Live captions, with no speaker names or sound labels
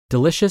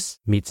Delicious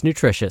meets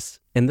nutritious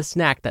in the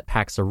snack that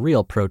packs a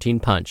real protein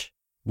punch.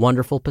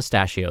 Wonderful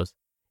Pistachios.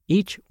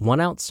 Each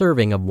 1-ounce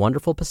serving of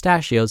Wonderful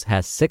Pistachios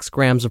has 6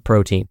 grams of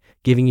protein,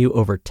 giving you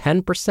over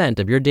 10%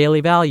 of your daily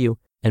value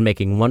and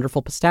making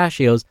Wonderful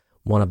Pistachios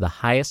one of the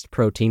highest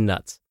protein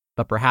nuts.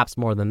 But perhaps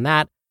more than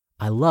that,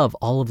 I love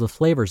all of the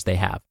flavors they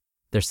have.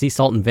 Their sea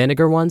salt and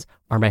vinegar ones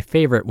are my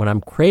favorite when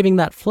I'm craving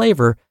that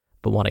flavor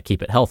but want to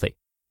keep it healthy.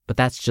 But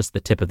that's just the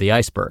tip of the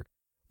iceberg.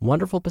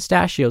 Wonderful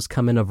Pistachios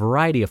come in a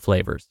variety of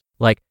flavors,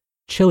 like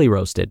chili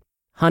roasted,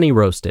 honey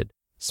roasted,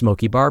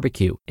 smoky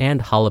barbecue,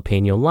 and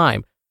jalapeno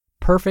lime,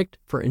 perfect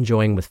for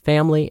enjoying with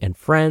family and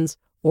friends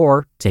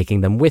or taking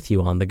them with you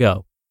on the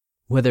go.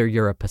 Whether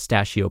you're a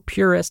pistachio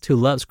purist who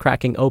loves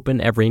cracking open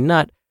every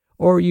nut,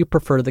 or you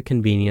prefer the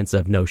convenience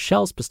of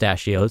no-shells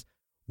pistachios,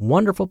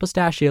 Wonderful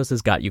Pistachios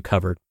has got you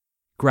covered.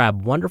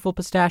 Grab Wonderful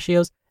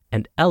Pistachios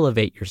and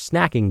elevate your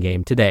snacking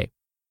game today.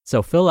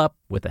 So fill up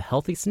with a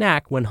healthy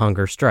snack when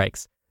hunger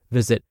strikes.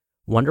 Visit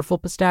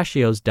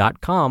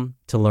wonderfulpistachios.com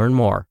to learn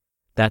more.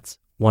 That's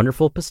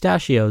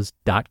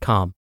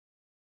wonderfulpistachios.com.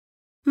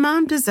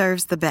 Mom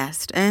deserves the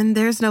best, and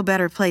there's no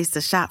better place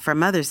to shop for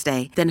Mother's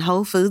Day than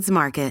Whole Foods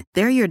Market.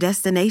 They're your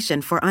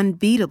destination for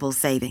unbeatable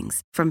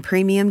savings, from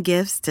premium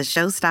gifts to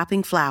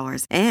show-stopping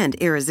flowers and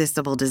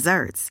irresistible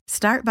desserts.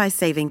 Start by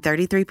saving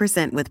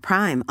 33% with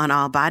Prime on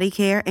all body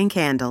care and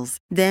candles.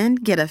 Then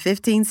get a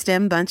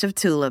 15-stem bunch of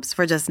tulips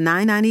for just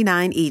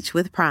 $9.99 each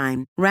with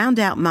Prime. Round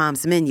out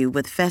Mom's menu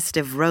with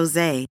festive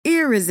rosé,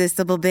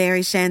 irresistible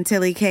berry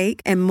chantilly cake,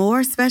 and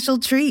more special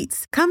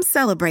treats. Come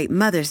celebrate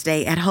Mother's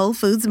Day at Whole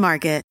Foods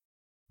Market.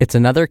 It's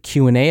another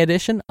Q&A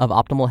edition of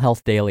Optimal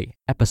Health Daily,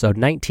 episode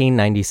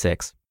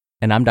 1996,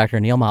 and I'm Dr.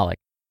 Neil Malik.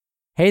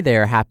 Hey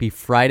there, happy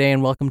Friday,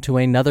 and welcome to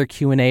another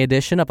Q&A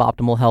edition of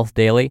Optimal Health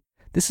Daily.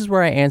 This is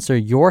where I answer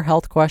your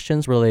health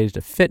questions related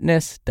to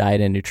fitness,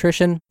 diet and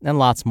nutrition, and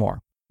lots more.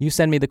 You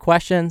send me the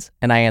questions,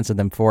 and I answer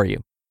them for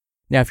you.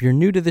 Now, if you're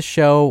new to the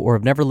show or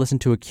have never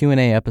listened to a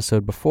Q&A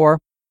episode before,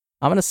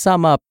 I'm going to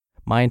sum up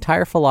my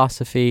entire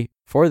philosophy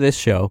for this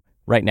show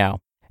right now.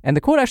 And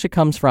the quote actually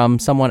comes from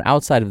someone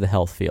outside of the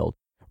health field,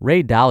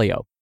 Ray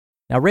Dalio.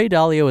 Now, Ray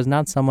Dalio is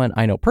not someone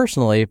I know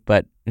personally,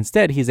 but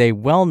instead he's a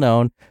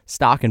well-known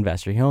stock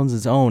investor. He owns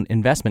his own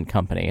investment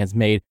company and has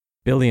made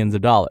billions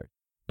of dollars.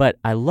 But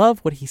I love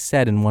what he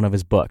said in one of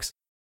his books.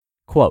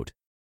 Quote,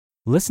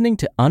 "Listening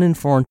to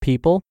uninformed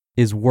people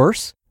is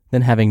worse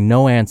than having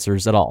no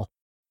answers at all."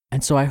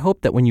 And so I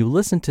hope that when you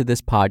listen to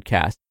this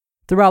podcast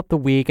throughout the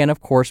week, and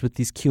of course with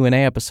these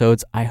Q&A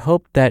episodes, I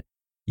hope that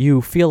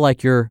you feel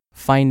like you're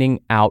finding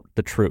out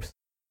the truth.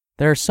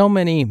 There are so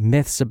many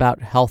myths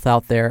about health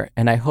out there,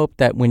 and I hope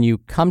that when you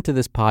come to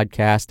this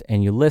podcast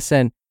and you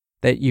listen,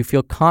 that you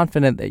feel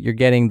confident that you're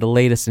getting the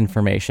latest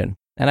information.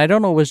 And I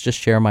don't always just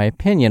share my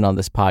opinion on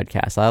this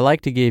podcast. I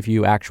like to give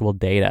you actual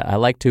data. I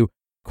like to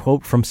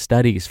quote from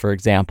studies, for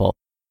example.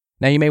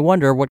 Now, you may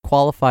wonder what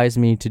qualifies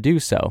me to do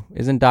so.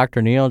 Isn't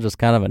Dr. Neil just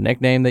kind of a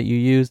nickname that you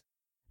use?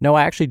 No,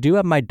 I actually do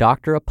have my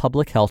Doctor of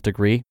Public Health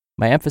degree.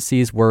 My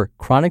emphases were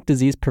chronic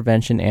disease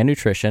prevention and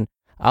nutrition.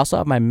 I also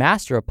have my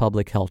Master of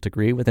Public Health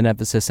degree with an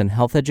emphasis in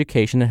health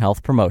education and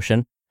health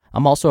promotion.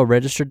 I'm also a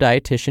registered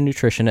dietitian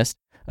nutritionist,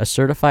 a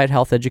certified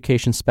health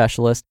education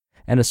specialist,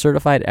 and a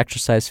certified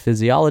exercise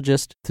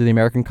physiologist through the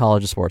American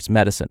College of Sports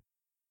Medicine.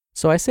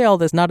 So I say all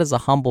this not as a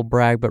humble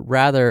brag, but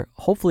rather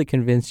hopefully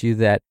convince you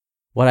that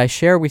what I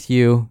share with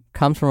you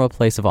comes from a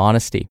place of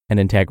honesty and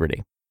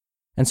integrity.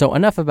 And so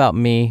enough about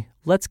me.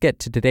 Let's get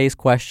to today's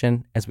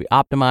question as we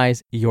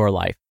optimize your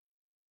life.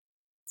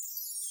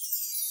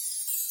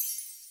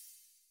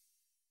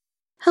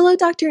 Hello,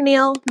 Dr.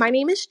 Neil. My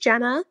name is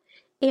Jenna,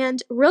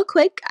 and real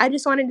quick, I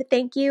just wanted to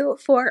thank you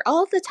for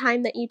all of the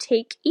time that you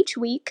take each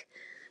week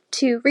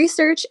to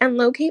research and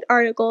locate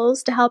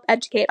articles to help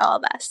educate all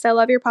of us. I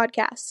love your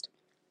podcast.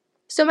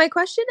 So my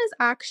question is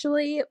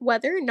actually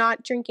whether or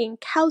not drinking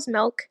cow's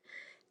milk,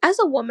 as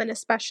a woman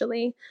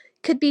especially,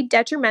 could be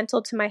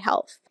detrimental to my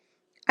health.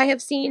 I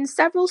have seen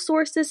several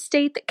sources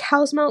state that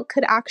cow's milk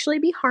could actually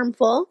be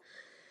harmful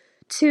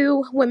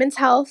to women's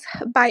health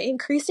by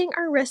increasing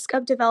our risk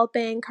of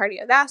developing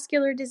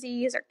cardiovascular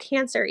disease or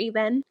cancer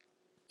even.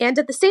 And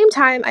at the same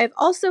time, I've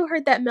also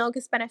heard that milk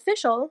is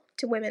beneficial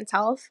to women's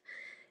health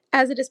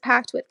as it is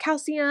packed with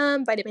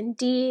calcium, vitamin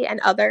D,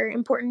 and other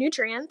important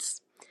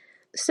nutrients.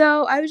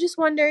 So I was just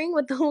wondering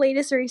what the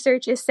latest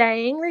research is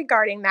saying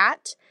regarding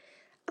that,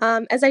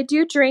 as I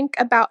do drink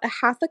about a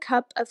half a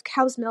cup of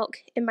cow's milk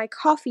in my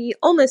coffee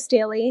almost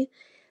daily,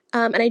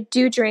 and I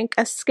do drink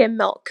a skim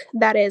milk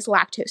that is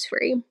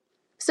lactose-free.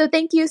 So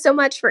thank you so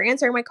much for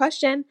answering my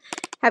question.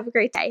 Have a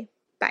great day.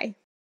 Bye.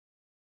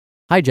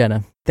 Hi,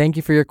 Jenna. Thank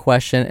you for your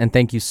question, and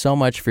thank you so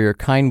much for your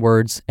kind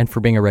words and for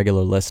being a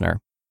regular listener.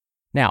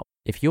 Now,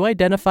 if you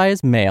identify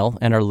as male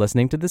and are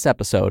listening to this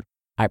episode,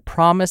 I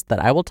promise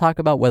that I will talk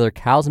about whether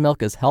cow's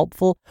milk is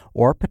helpful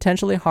or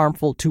potentially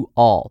harmful to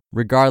all,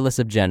 regardless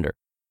of gender.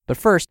 But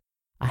first,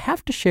 I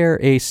have to share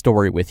a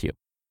story with you.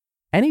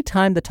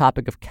 Anytime the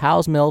topic of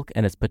cow's milk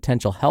and its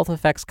potential health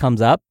effects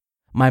comes up,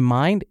 my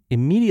mind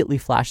immediately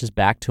flashes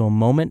back to a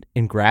moment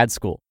in grad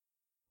school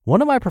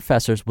one of my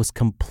professors was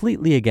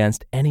completely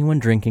against anyone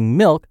drinking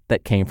milk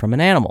that came from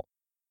an animal.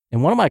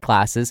 In one of my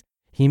classes,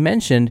 he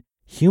mentioned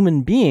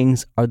human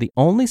beings are the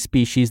only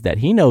species that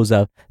he knows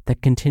of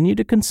that continue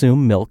to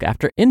consume milk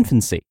after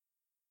infancy.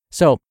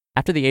 So,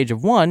 after the age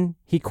of 1,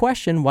 he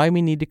questioned why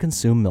we need to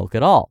consume milk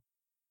at all.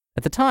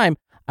 At the time,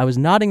 I was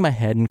nodding my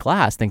head in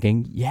class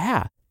thinking,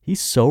 yeah, he's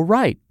so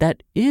right.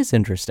 That is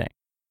interesting.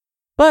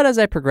 But as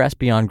I progressed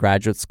beyond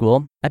graduate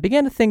school, I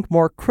began to think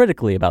more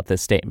critically about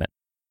this statement.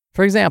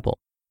 For example,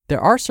 there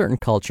are certain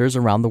cultures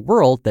around the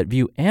world that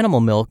view animal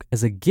milk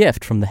as a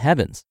gift from the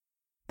heavens.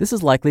 This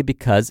is likely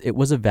because it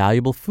was a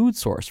valuable food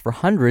source for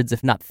hundreds,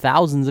 if not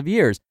thousands of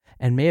years,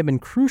 and may have been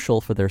crucial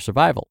for their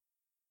survival.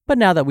 But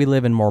now that we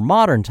live in more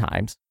modern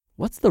times,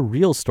 what's the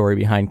real story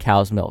behind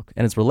cow's milk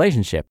and its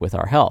relationship with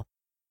our health?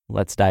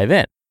 Let's dive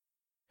in.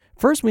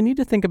 First, we need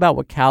to think about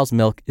what cow's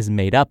milk is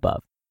made up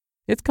of.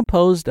 It's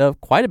composed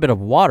of quite a bit of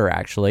water,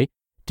 actually,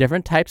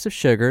 different types of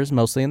sugars,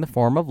 mostly in the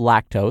form of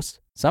lactose,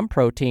 some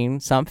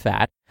protein, some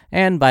fat,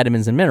 and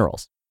vitamins and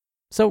minerals.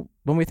 So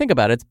when we think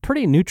about it, it's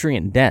pretty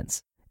nutrient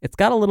dense. It's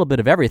got a little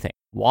bit of everything: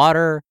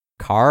 water,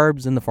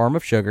 carbs in the form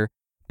of sugar,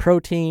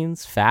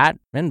 proteins, fat,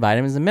 and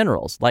vitamins and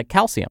minerals like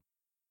calcium.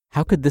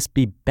 How could this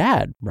be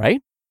bad,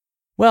 right?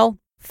 Well,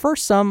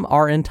 first, some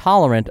are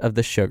intolerant of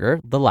the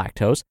sugar, the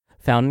lactose,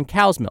 found in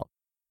cow's milk.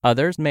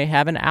 Others may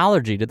have an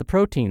allergy to the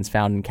proteins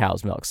found in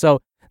cow's milk, so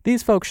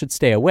these folks should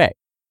stay away.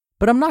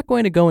 But I'm not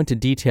going to go into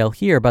detail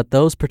here about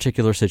those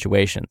particular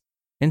situations.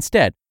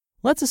 Instead,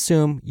 let's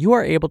assume you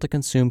are able to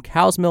consume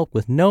cow's milk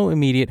with no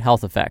immediate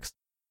health effects.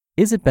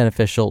 Is it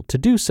beneficial to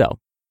do so?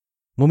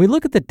 When we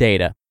look at the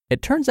data,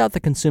 it turns out that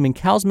consuming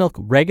cow's milk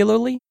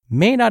regularly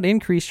may not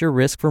increase your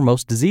risk for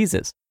most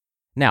diseases.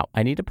 Now,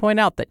 I need to point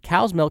out that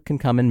cow's milk can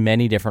come in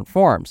many different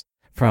forms,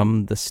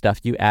 from the stuff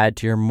you add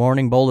to your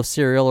morning bowl of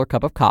cereal or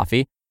cup of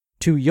coffee,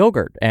 to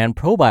yogurt and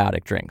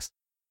probiotic drinks.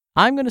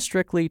 I'm going to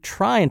strictly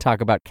try and talk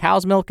about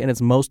cow's milk in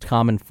its most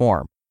common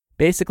form,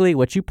 basically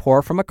what you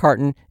pour from a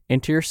carton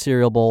into your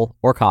cereal bowl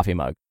or coffee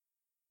mug.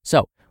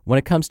 So, when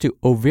it comes to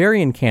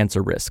ovarian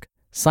cancer risk,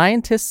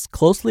 scientists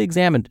closely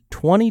examined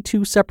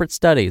 22 separate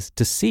studies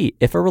to see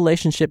if a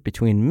relationship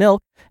between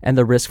milk and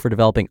the risk for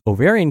developing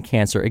ovarian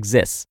cancer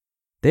exists.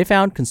 They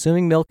found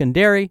consuming milk and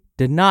dairy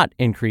did not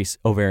increase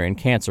ovarian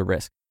cancer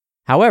risk.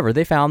 However,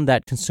 they found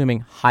that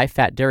consuming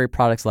high-fat dairy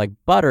products like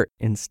butter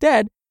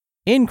instead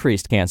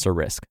increased cancer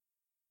risk.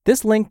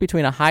 This link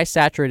between a high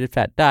saturated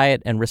fat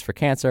diet and risk for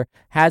cancer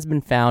has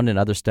been found in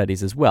other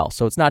studies as well,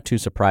 so it's not too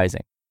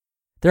surprising.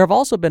 There have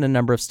also been a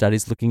number of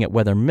studies looking at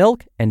whether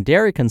milk and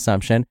dairy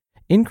consumption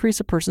increase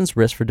a person's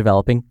risk for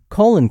developing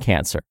colon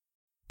cancer.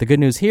 The good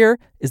news here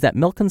is that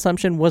milk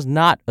consumption was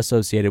not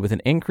associated with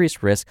an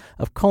increased risk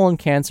of colon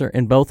cancer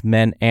in both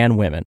men and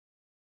women.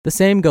 The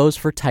same goes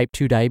for type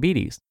 2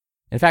 diabetes.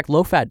 In fact,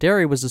 low-fat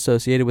dairy was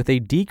associated with a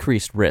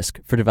decreased risk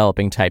for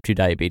developing type 2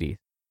 diabetes.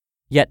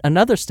 Yet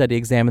another study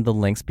examined the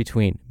links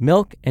between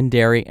milk and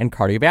dairy and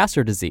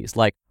cardiovascular disease,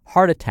 like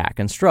heart attack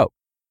and stroke.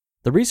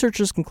 The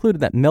researchers concluded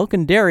that milk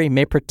and dairy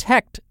may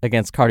protect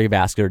against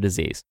cardiovascular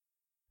disease.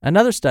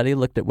 Another study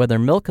looked at whether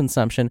milk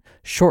consumption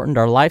shortened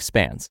our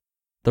lifespans.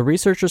 The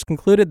researchers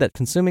concluded that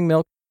consuming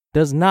milk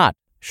does not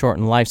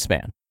shorten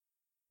lifespan.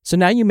 So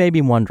now you may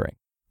be wondering,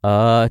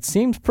 it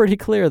seems pretty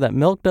clear that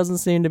milk doesn't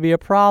seem to be a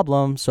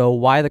problem, so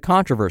why the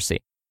controversy?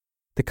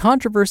 The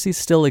controversy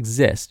still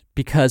exists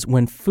because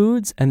when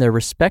foods and their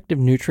respective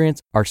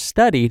nutrients are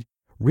studied,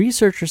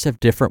 researchers have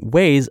different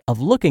ways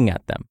of looking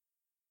at them.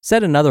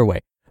 Said another way,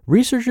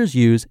 researchers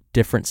use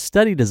different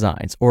study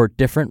designs or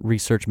different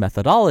research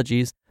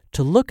methodologies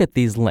to look at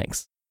these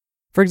links.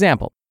 For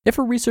example, if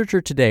a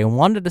researcher today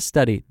wanted to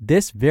study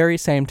this very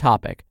same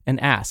topic and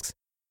asks,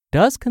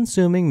 does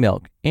consuming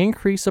milk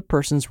increase a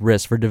person's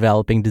risk for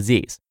developing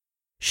disease?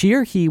 She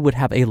or he would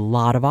have a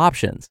lot of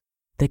options.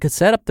 They could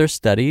set up their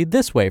study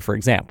this way, for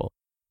example.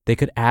 They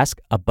could ask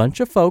a bunch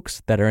of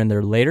folks that are in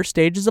their later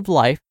stages of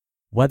life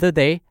whether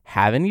they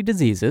have any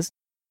diseases,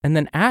 and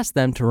then ask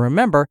them to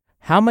remember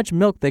how much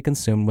milk they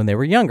consumed when they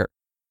were younger.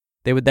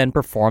 They would then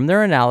perform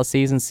their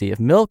analyses and see if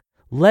milk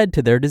led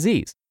to their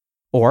disease.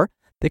 Or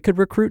they could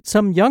recruit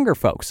some younger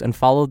folks and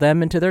follow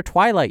them into their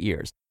twilight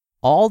years,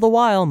 all the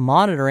while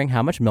monitoring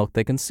how much milk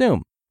they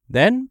consume.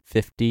 Then,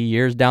 50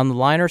 years down the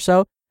line or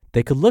so,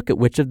 they could look at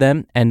which of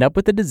them end up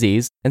with the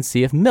disease and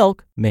see if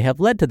milk may have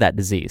led to that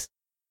disease.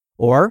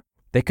 Or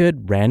they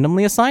could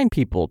randomly assign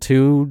people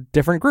to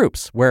different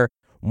groups, where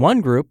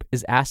one group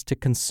is asked to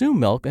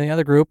consume milk and the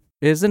other group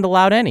isn't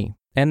allowed any,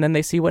 and then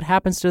they see what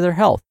happens to their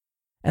health.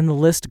 And the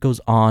list goes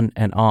on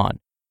and on.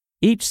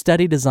 Each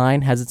study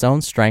design has its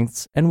own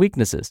strengths and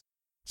weaknesses.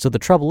 So the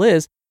trouble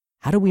is,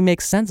 how do we make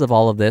sense of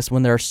all of this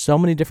when there are so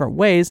many different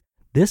ways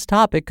this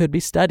topic could be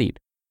studied?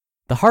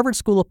 The Harvard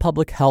School of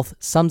Public Health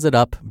sums it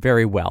up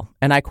very well,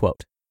 and I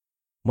quote,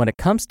 "When it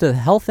comes to the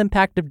health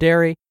impact of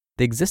dairy,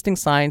 the existing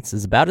science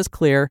is about as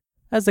clear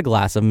as a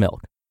glass of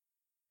milk."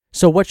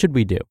 So what should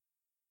we do?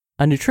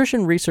 A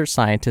nutrition research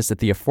scientist at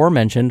the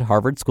aforementioned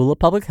Harvard School of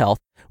Public Health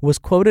was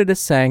quoted as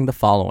saying the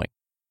following: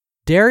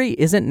 "Dairy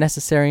isn't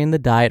necessary in the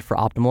diet for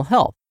optimal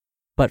health,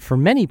 But for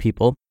many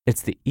people,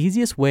 it's the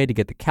easiest way to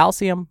get the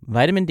calcium,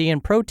 vitamin D,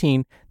 and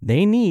protein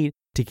they need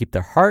to keep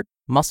their heart,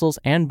 muscles,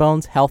 and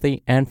bones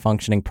healthy and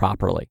functioning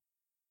properly.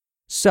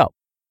 So,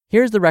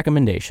 here's the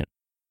recommendation.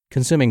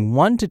 Consuming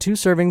 1 to 2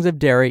 servings of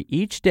dairy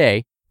each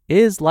day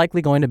is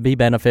likely going to be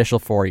beneficial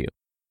for you.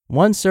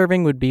 1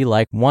 serving would be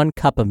like 1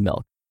 cup of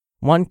milk.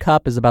 1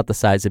 cup is about the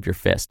size of your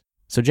fist.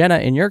 So Jenna,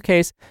 in your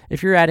case,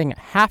 if you're adding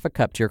half a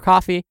cup to your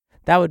coffee,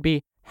 that would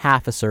be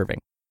half a serving.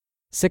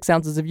 6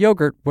 ounces of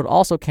yogurt would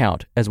also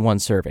count as 1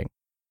 serving.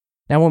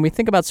 Now, when we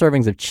think about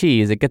servings of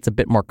cheese, it gets a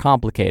bit more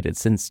complicated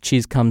since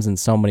cheese comes in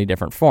so many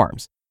different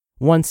forms.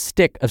 1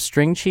 stick of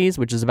string cheese,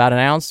 which is about 1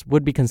 ounce,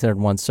 would be considered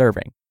 1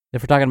 serving.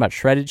 If we're talking about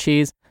shredded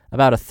cheese,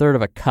 about 1/3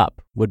 of a cup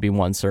would be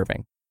 1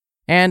 serving.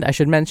 And I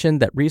should mention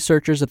that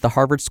researchers at the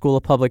Harvard School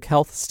of Public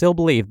Health still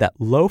believe that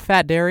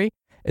low-fat dairy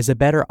is a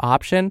better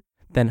option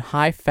than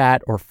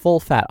high-fat or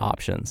full-fat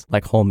options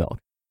like whole milk.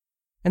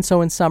 And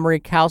so in summary,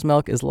 cow's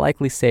milk is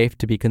likely safe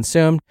to be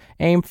consumed.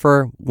 Aim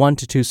for 1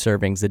 to 2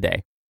 servings a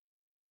day.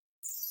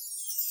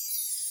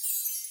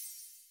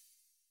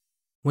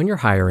 When you're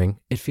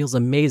hiring, it feels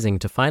amazing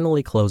to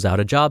finally close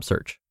out a job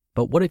search.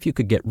 But what if you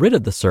could get rid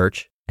of the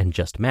search and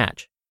just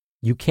match?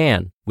 You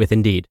can with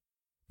Indeed.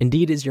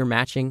 Indeed is your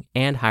matching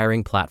and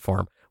hiring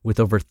platform with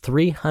over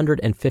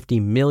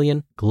 350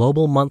 million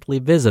global monthly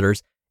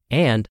visitors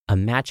and a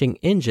matching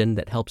engine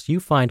that helps you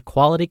find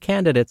quality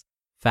candidates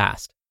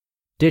fast.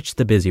 Ditch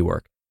the busy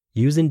work.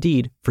 Use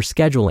Indeed for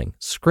scheduling,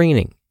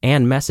 screening,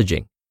 and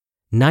messaging.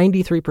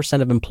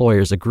 93% of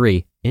employers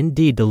agree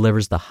Indeed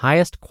delivers the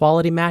highest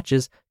quality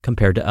matches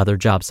compared to other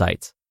job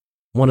sites.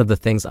 One of the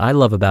things I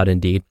love about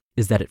Indeed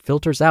is that it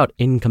filters out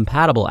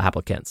incompatible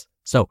applicants.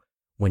 So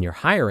when you're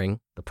hiring,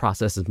 the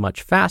process is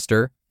much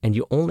faster and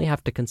you only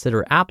have to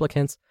consider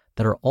applicants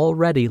that are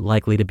already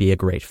likely to be a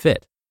great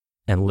fit.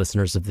 And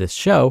listeners of this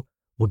show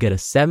will get a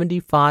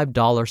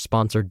 $75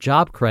 sponsored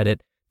job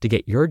credit to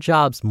get your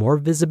jobs more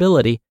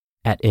visibility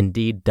at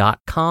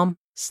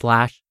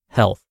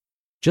Indeed.com/health.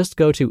 Just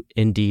go to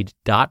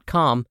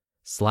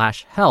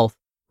Indeed.com/health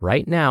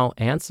right now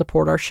and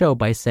support our show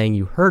by saying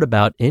you heard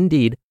about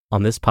Indeed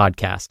on this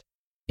podcast.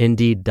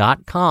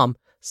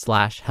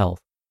 Indeed.com/health.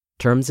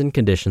 Terms and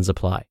conditions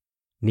apply.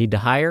 Need to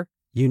hire?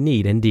 You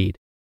need Indeed.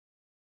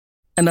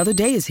 Another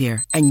day is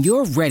here, and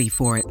you're ready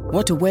for it.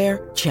 What to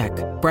wear? Check.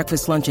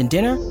 Breakfast, lunch, and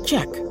dinner?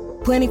 Check.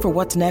 Planning for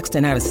what's next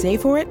and how to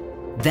save for it?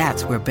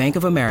 That's where Bank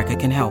of America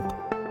can help.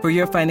 For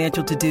your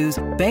financial to-dos,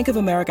 Bank of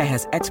America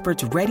has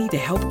experts ready to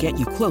help get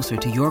you closer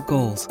to your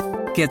goals.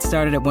 Get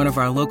started at one of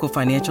our local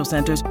financial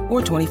centers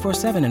or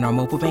 24/7 in our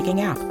mobile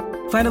banking app.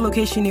 Find a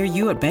location near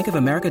you at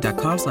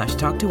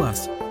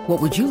bankofamerica.com/talktous.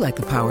 What would you like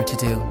the power to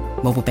do?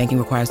 Mobile banking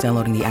requires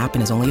downloading the app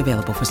and is only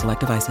available for select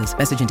devices.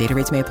 Message and data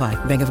rates may apply.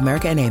 Bank of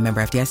America NA,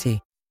 member FDIC.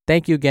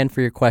 Thank you again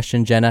for your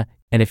question, Jenna.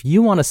 And if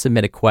you want to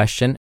submit a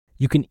question,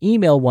 you can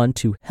email one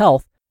to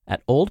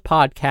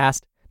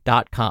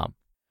health@oldpodcast.com.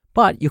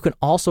 But you can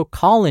also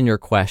call in your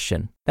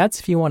question. That's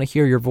if you want to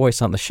hear your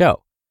voice on the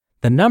show.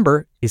 The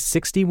number is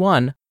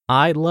 61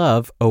 I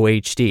love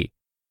OHD.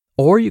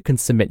 Or you can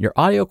submit your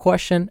audio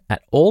question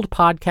at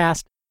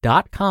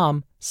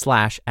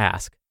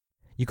oldpodcast.com/ask.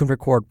 You can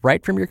record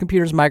right from your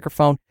computer's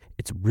microphone.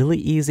 It's really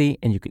easy,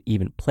 and you can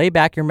even play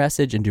back your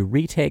message and do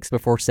retakes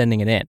before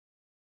sending it in.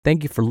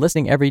 Thank you for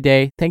listening every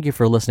day. Thank you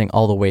for listening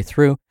all the way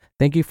through.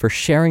 Thank you for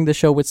sharing the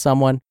show with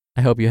someone.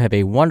 I hope you have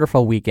a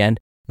wonderful weekend,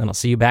 and I'll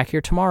see you back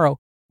here tomorrow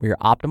where your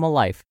optimal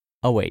life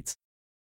awaits.